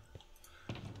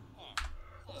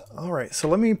 Alright, so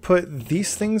let me put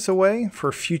these things away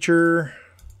for future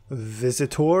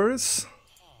visitors.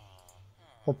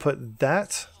 We'll put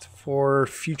that for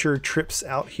future trips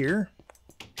out here.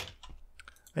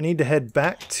 I need to head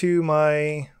back to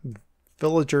my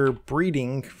villager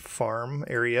breeding farm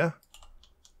area.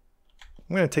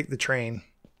 I'm going to take the train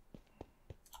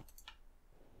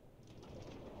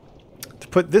to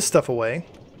put this stuff away.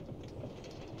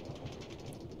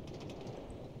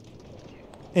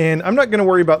 And I'm not going to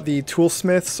worry about the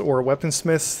toolsmiths or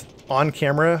weaponsmiths on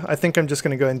camera. I think I'm just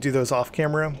going to go ahead and do those off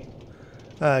camera.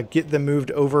 Get them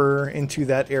moved over into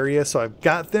that area so I've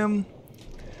got them.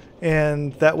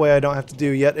 And that way I don't have to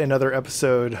do yet another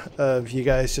episode of you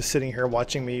guys just sitting here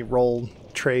watching me roll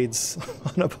trades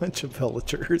on a bunch of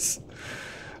villagers.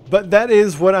 But that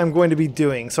is what I'm going to be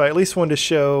doing. So I at least wanted to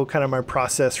show kind of my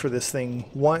process for this thing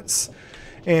once.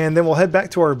 And then we'll head back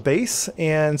to our base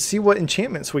and see what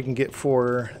enchantments we can get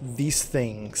for these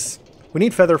things. We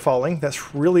need feather falling.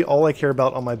 That's really all I care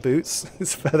about on my boots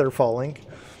is feather falling.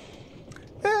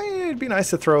 It'd be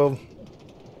nice to throw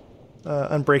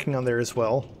unbreaking on there as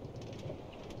well.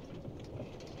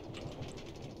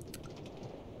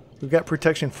 We've got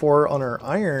protection 4 on our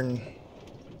iron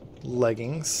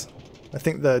leggings. I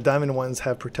think the diamond ones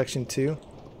have protection 2.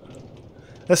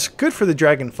 That's good for the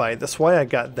dragon fight. That's why I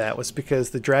got that, was because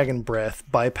the dragon breath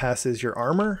bypasses your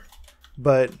armor,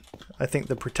 but I think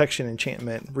the protection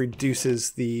enchantment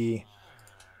reduces the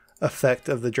effect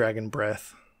of the dragon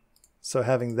breath. So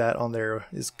having that on there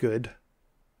is good.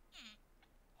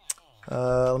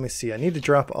 Let me see. I need to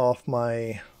drop off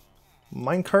my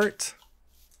minecart.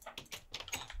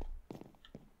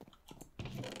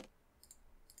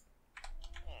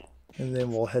 And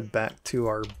then we'll head back to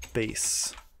our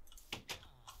base.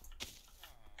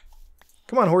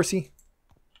 Come on, horsey.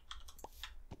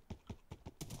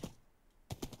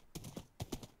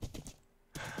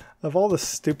 Of all the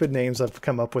stupid names I've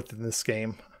come up with in this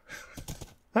game,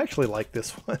 I actually like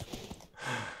this one.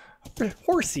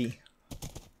 Horsey.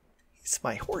 He's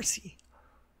my horsey.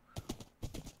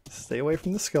 Stay away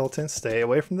from the skeletons. Stay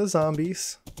away from the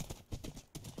zombies.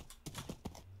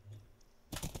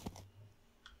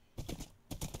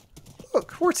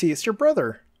 Look, horsey, it's your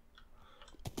brother.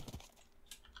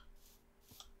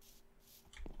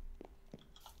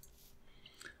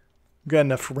 Got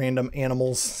enough random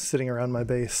animals sitting around my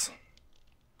base.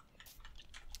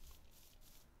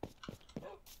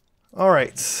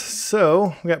 Alright,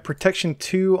 so we got protection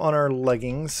 2 on our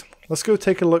leggings. Let's go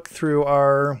take a look through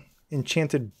our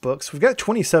enchanted books. We've got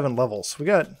 27 levels. We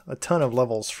got a ton of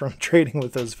levels from trading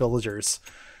with those villagers.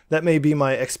 That may be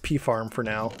my XP farm for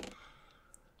now.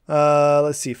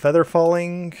 Let's see, feather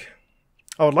falling.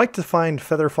 I would like to find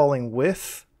feather falling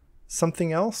with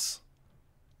something else,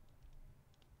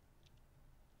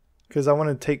 because I want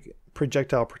to take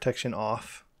projectile protection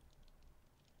off.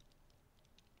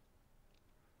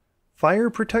 Fire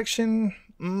protection,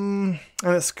 And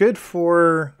it's good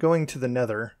for going to the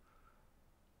nether.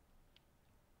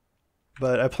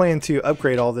 But I plan to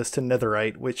upgrade all this to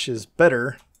netherite, which is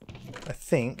better, I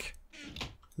think,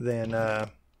 than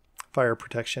fire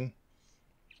protection.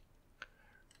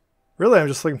 Really, I'm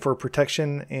just looking for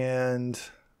protection and...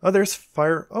 Oh, there's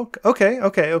fire... Oh,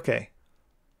 okay.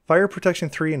 Fire protection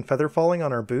 3 and feather falling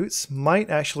on our boots might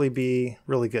actually be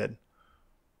really good.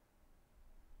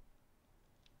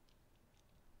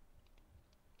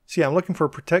 So yeah, I'm looking for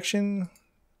protection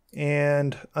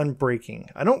and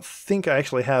unbreaking. I don't think I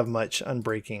actually have much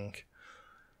unbreaking.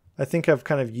 I think I've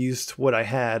kind of used what I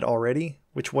had already,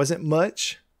 which wasn't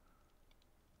much,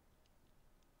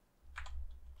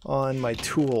 on my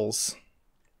tools.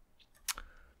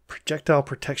 Projectile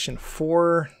protection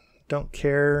 4, don't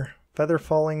care. Feather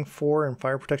falling 4 and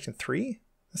fire protection 3?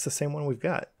 That's the same one we've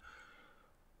got.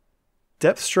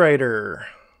 Depth Strider.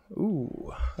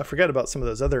 Ooh, I forgot about some of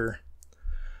those other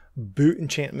boot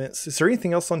enchantments. Is there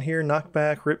anything else on here?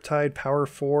 Knockback, Riptide, Power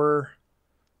 4.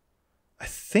 I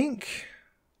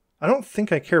don't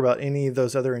think I care about any of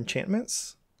those other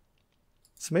enchantments.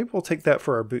 So maybe we'll take that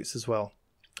for our boots as well.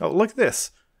 Oh, look at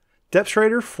this. Depth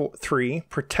Strider 3,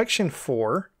 Protection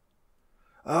 4.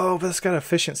 Oh, but it's got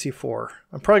Efficiency 4.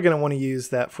 I'm probably going to want to use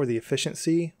that for the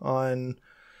efficiency on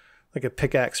like a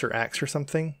pickaxe or axe or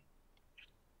something.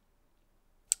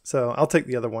 So I'll take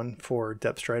the other one for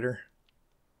Depth Strider.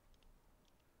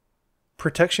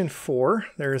 Protection 4,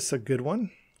 there's a good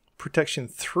one. Protection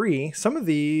 3, some of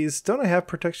these, don't I have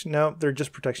protection? No, they're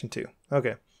just protection 2.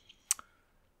 Okay.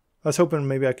 I was hoping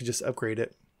maybe I could just upgrade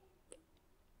it.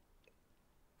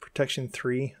 Protection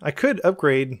 3. I could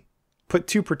upgrade, put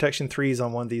 2 protection 3s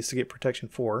on one of these to get protection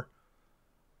 4.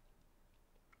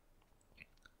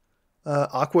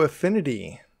 Aqua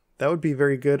Affinity. That would be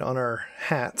very good on our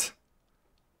hat.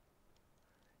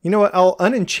 You know what? I'll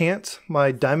unenchant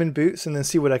my diamond boots and then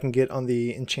see what I can get on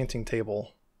the enchanting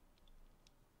table.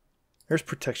 There's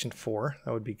protection 4.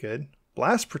 That would be good.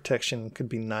 Blast protection could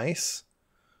be nice.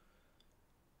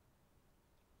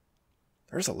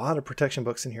 There's a lot of protection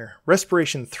books in here.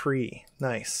 Respiration 3.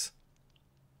 Nice.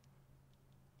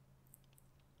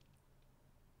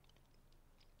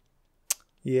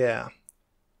 Yeah.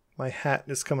 My hat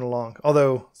is coming along.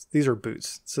 Although, these are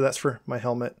boots. So that's for my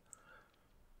helmet.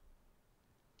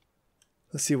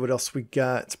 Let's see what else we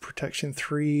got. Protection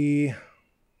 3.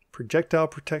 Projectile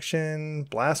protection.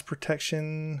 Blast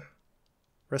protection.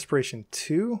 Respiration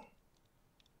 2.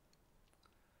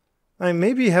 I mean,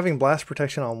 maybe having blast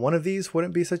protection on one of these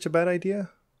wouldn't be such a bad idea.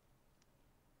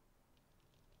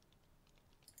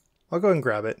 I'll go and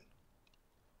grab it.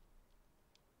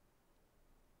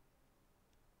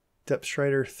 Depth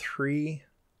Strider 3.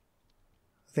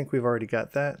 I think we've already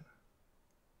got that.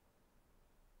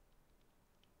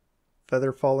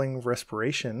 Feather falling,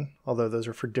 respiration, although those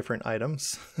are for different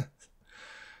items.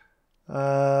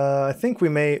 I think we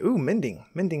may... Ooh, mending.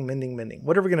 Mending.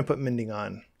 What are we going to put mending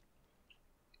on?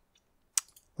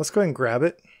 Let's go ahead and grab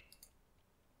it.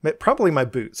 Probably my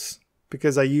boots,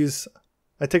 because I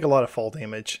take a lot of fall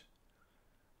damage.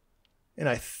 And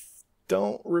I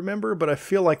don't remember, but I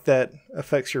feel like that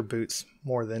affects your boots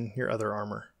more than your other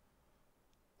armor.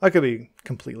 I could be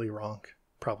completely wrong.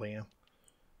 Probably am.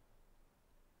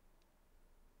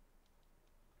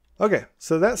 Okay,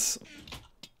 so that's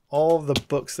all the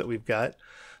books that we've got.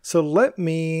 So let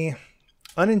me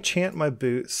unenchant my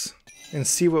boots and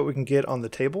see what we can get on the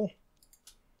table.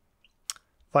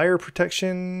 Fire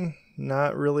protection,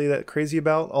 not really that crazy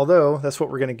about, although that's what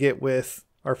we're going to get with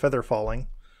our feather falling.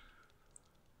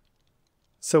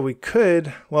 So we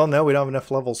could, well, no, we don't have enough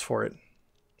levels for it.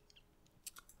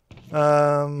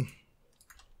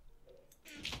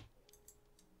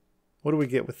 What do we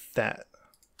get with that?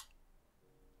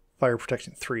 Fire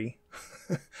protection 3.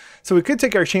 So we could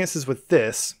take our chances with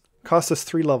this, cost us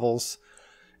 3 levels,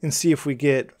 and see if we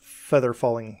get feather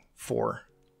falling 4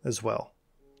 as well.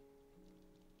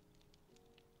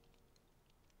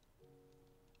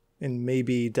 And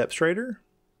maybe Depth Strider.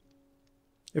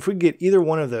 If we get either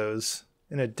one of those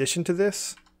in addition to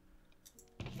this,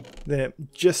 then it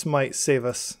just might save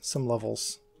us some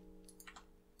levels.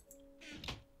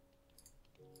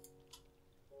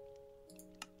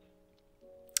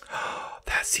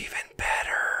 That's even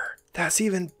better. That's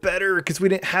even better because we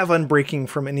didn't have Unbreaking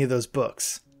from any of those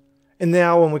books. And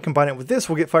now when we combine it with this,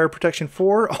 we'll get Fire Protection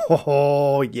 4.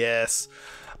 Oh, yes.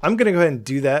 I'm going to go ahead and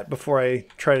do that before I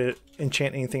try to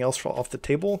enchant anything else off the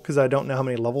table because I don't know how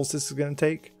many levels this is going to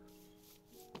take.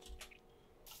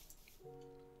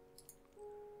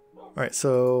 Alright,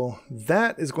 so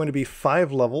that is going to be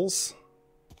 5 levels.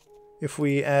 If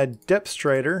we add Depth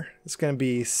Strider, it's going to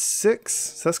be 6.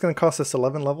 So that's going to cost us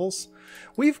 11 levels.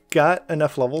 We've got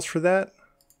enough levels for that.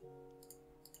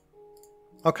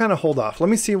 I'll kind of hold off. Let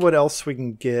me see what else we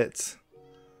can get.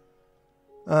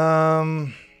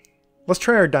 Let's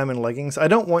try our Diamond Leggings. I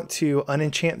don't want to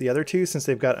unenchant the other two since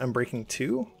they've got Unbreaking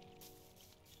 2.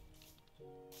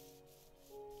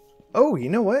 Oh, you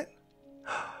know what?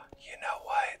 You know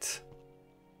what?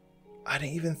 I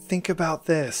didn't even think about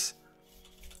this.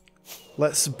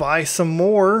 Let's buy some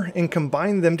more and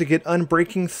combine them to get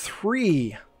Unbreaking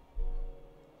 3.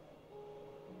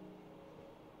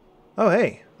 Oh,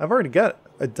 hey, I've already got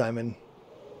a diamond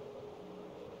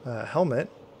helmet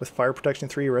with Fire Protection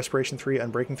 3, Respiration 3,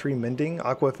 Unbreaking 3, Mending,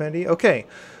 Aqua Affinity. Okay,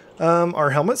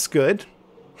 our helmet's good.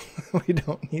 We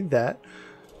don't need that.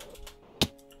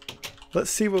 Let's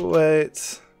see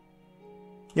what...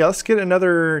 Yeah, let's get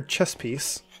another chest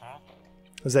piece.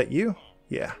 Is that you?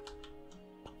 Yeah.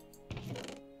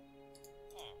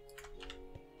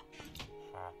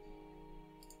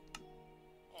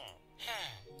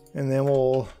 And then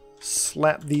we'll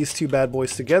slap these two bad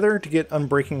boys together to get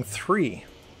Unbreaking 3.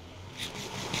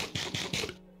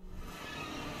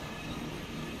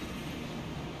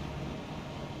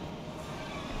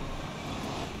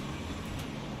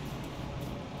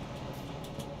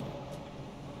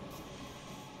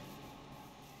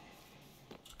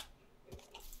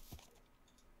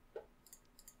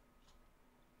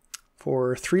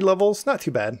 For 3 levels, not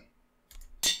too bad.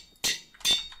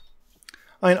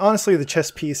 I mean, honestly, the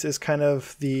chest piece is kind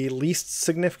of the least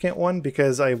significant one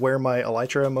because I wear my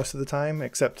Elytra most of the time,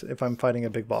 except if I'm fighting a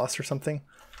big boss or something.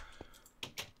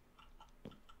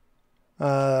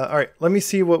 Alright, let me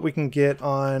see what we can get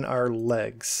on our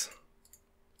legs.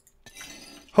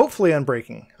 Hopefully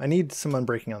Unbreaking. I need some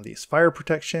Unbreaking on these. Fire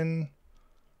Protection.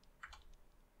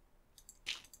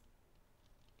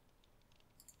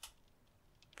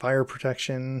 Fire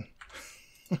Protection.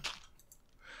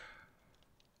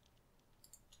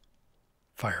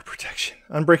 Fire Protection.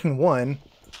 Unbreaking 1.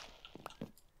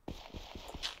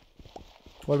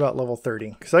 What about level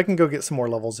 30? Because I can go get some more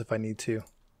levels if I need to.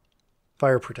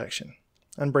 Fire Protection.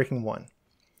 Unbreaking 1.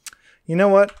 You know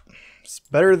what? It's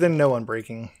better than no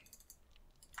Unbreaking.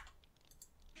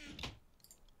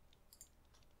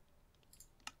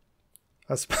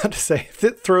 I was about to say, if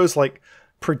it throws like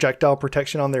projectile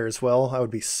protection on there as well, I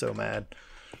would be so mad.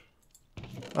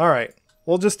 Alright,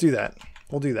 we'll just do that.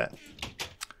 We'll do that.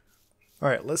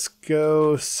 Alright, let's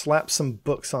go slap some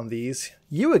books on these.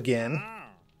 You again.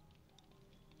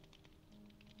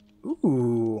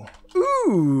 Ooh.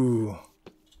 Ooh.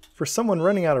 For someone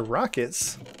running out of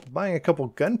rockets, buying a couple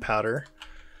gunpowder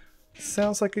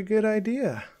sounds like a good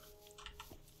idea.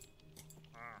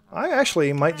 I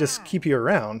actually might just keep you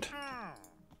around.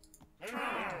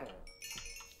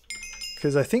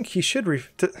 Because I think he should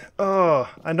oh,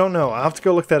 I don't know. I'll have to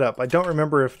go look that up. I don't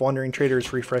remember if Wandering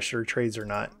Traders refresh their trades or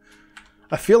not.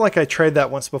 I feel like I tried that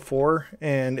once before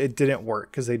and it didn't work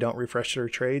because they don't refresh their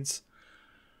trades.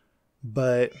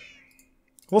 But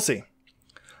we'll see.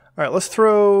 Alright, let's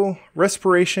throw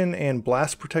Respiration and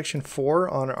Blast Protection 4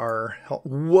 on our health.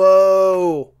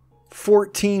 Whoa!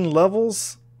 14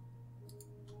 levels?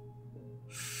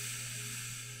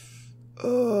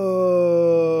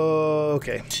 Oh,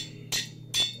 okay.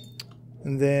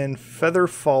 And then Feather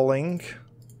Falling.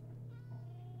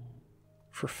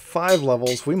 For 5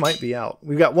 levels, we might be out.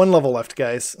 We've got 1 level left,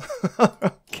 guys.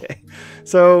 Okay.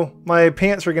 So, my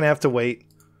pants are going to have to wait.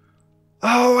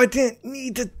 Oh, I didn't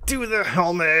need to do the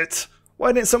helmet.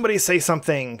 Why didn't somebody say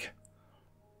something?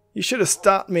 You should have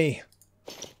stopped me.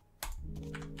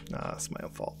 Nah, it's my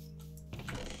own fault.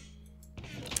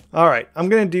 Alright, I'm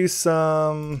going to do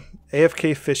some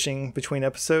AFK fishing between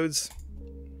episodes.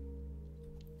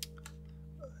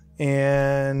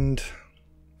 And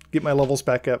get my levels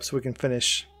back up so we can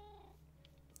finish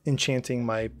enchanting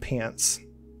my pants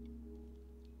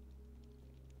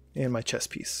and my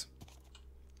chest piece.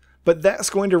 But that's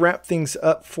going to wrap things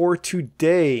up for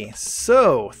today.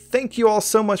 So, thank you all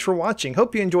so much for watching.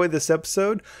 Hope you enjoyed this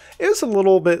episode. It was a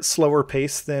little bit slower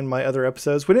paced than my other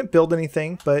episodes. We didn't build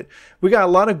anything, but we got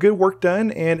a lot of good work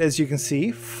done. And as you can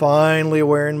see, finally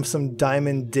wearing some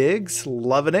diamond digs.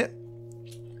 Loving it.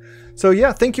 So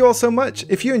yeah, thank you all so much.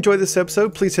 If you enjoyed this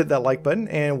episode, please hit that like button.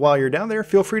 And while you're down there,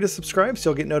 feel free to subscribe so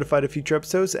you'll get notified of future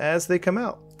episodes as they come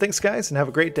out. Thanks guys, and have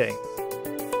a great day.